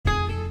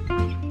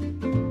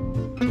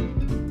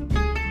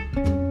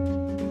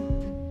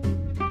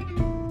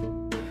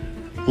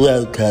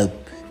Welcome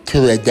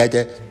to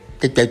another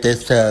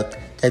episode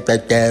of the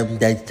Damn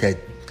Nation.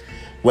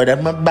 What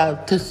I'm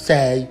about to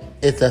say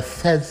is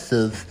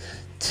offensive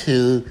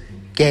to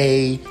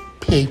gay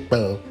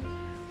people.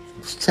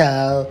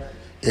 So,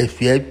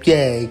 if you're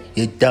gay,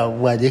 you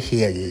don't want to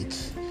hear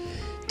it.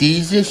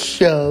 These are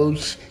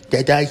shows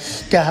that I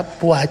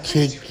stopped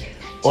watching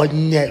on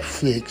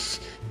Netflix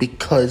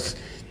because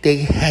they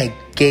had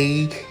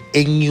gay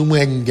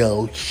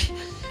innuendos.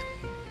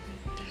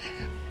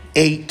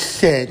 8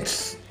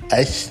 cents.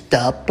 I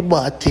stopped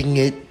watching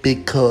it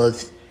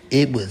because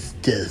it was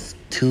just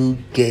too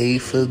gay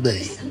for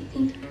me.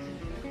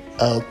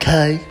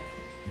 Okay?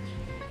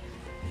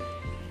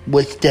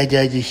 What's that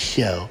other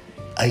show?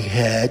 I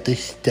had to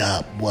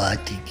stop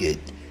watching it.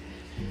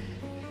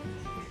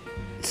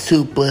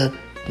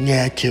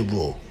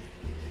 Supernatural.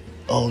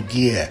 Oh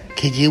yeah,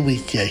 'cause it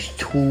was just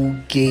too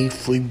gay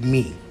for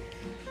me.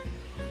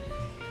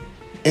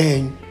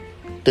 And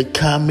the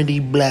comedy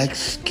Black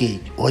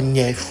Skit on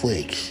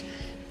Netflix.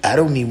 I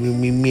don't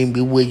even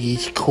remember what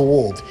it's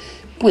called,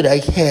 but I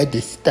had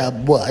to stop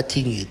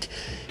watching it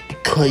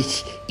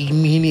because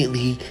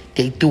immediately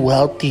they threw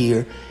out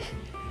there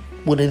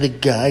one of the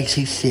guys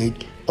who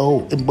said,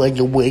 "Oh, and by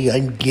the way,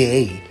 I'm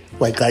gay."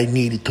 Like I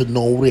needed to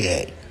know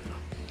that.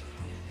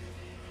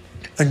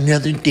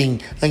 Another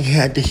thing I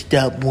had to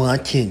stop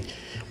watching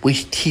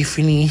was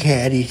Tiffany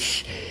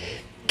Haddish,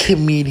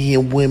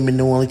 comedian Women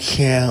on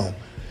Town.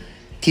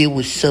 There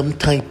was some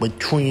type of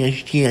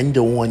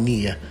transgender on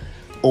there.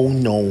 Oh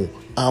no,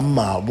 I'm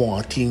not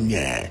watching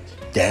that.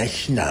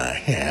 That's not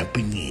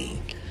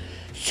happening.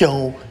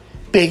 So,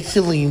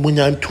 basically what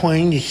I'm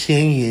trying to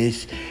say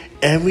is,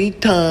 every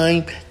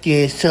time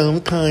there's some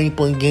type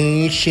of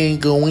gay shit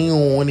going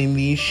on in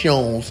these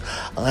shows,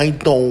 I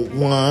don't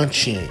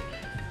watch it.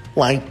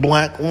 Like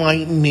Black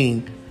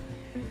Lightning,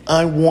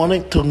 I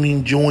wanted to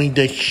enjoy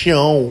the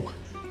show,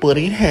 but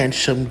it had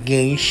some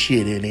gay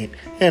shit in it,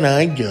 and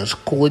I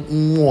just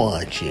couldn't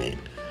watch it.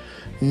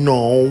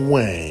 No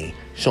way.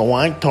 So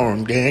I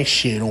turned that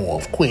shit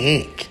off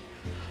quick.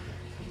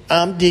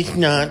 I'm just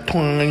not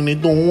trying to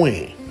do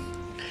it.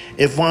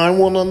 If I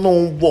would have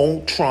known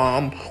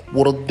Voltron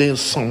would have did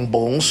some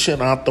bullshit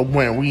at the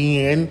very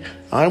end,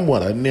 I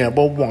would have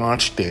never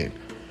watched it.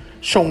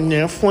 So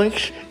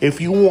Netflix,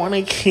 if you want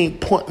to keep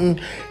putting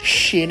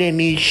shit in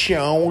these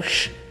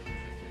shows,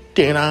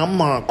 then I'm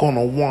not going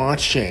to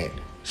watch it.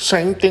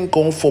 Same thing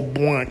goes for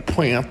Black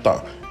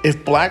Panther.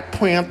 If Black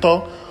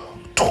Panther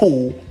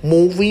 2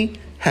 movie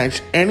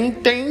has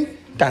anything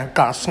that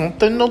got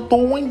something to do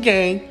with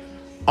gay,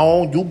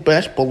 oh, you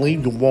best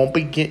believe you won't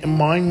be getting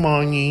my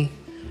money.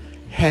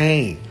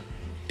 Hey,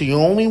 the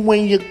only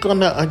way you're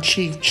gonna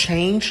achieve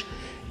change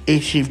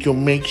is if you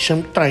make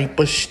some type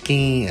of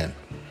stand.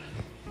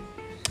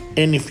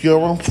 And if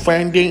you're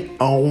offended,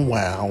 oh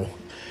wow.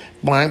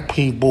 Black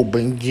people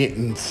been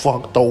getting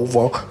fucked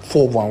over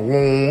for a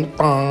long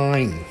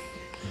time.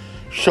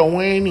 So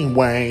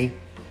anyway,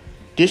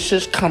 this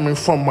is coming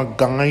from a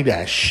guy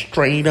that's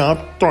straight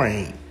up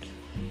straight.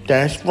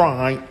 That's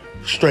right,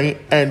 straight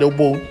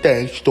edible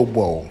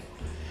vegetable.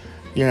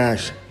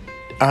 Yes,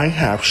 I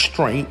have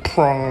straight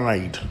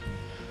pride.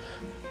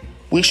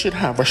 We should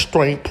have a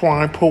straight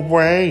pride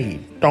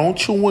parade.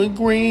 Don't you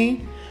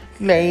agree?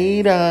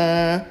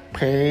 Later.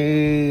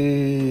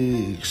 Peace.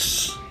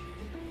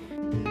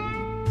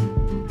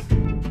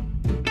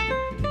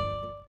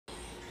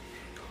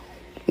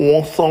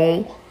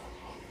 Also,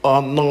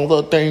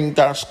 another thing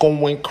that's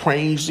going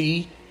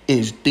crazy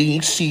is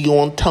DC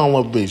on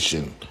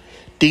television.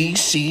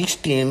 DC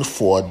stands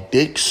for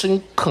Dicks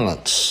and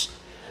Cunts.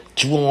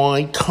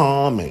 Dry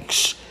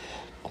Comics.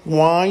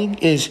 Why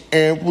is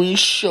every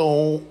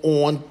show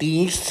on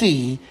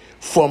DC,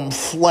 from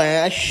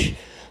Flash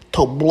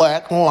to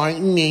Black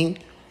Lightning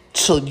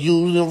to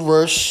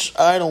Universe,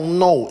 I don't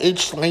know,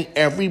 it's like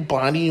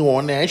everybody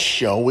on that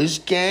show is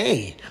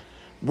gay.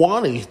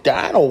 What is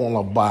that all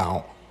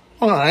about?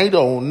 I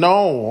don't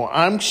know.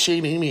 I'm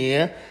sitting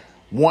here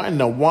wanting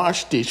to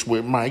watch this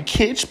with my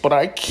kids, but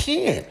I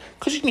can't.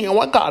 Because,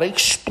 I got to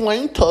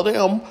explain to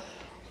them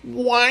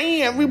why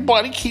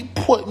everybody keep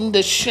putting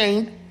the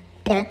same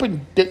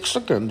bumping dicks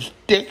against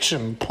dicks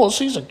and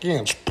pussies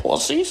against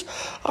pussies.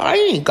 I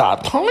ain't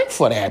got time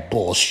for that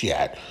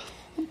bullshit.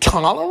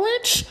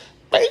 Tolerance?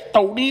 They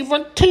don't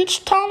even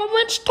teach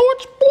tolerance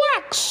towards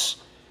blacks.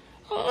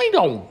 I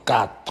don't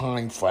got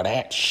time for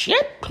that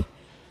shit.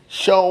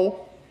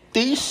 So,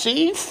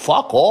 DC,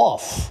 fuck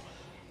off.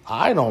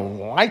 I don't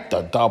like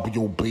the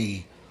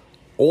WB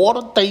or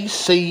the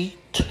DC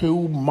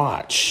too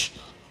much.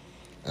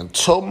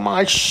 Until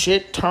my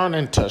shit turn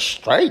into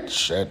straight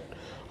shit,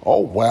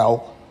 oh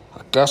well,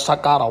 I guess I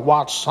gotta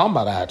watch some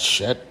of that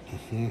shit.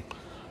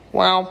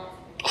 Well,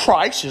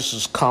 crisis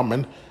is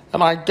coming,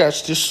 and I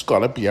guess this is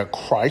gonna be a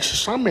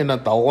crisis. I'm in a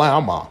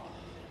dilemma.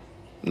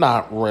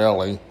 Not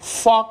really.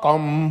 Fuck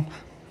 'em.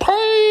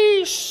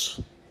 Peace.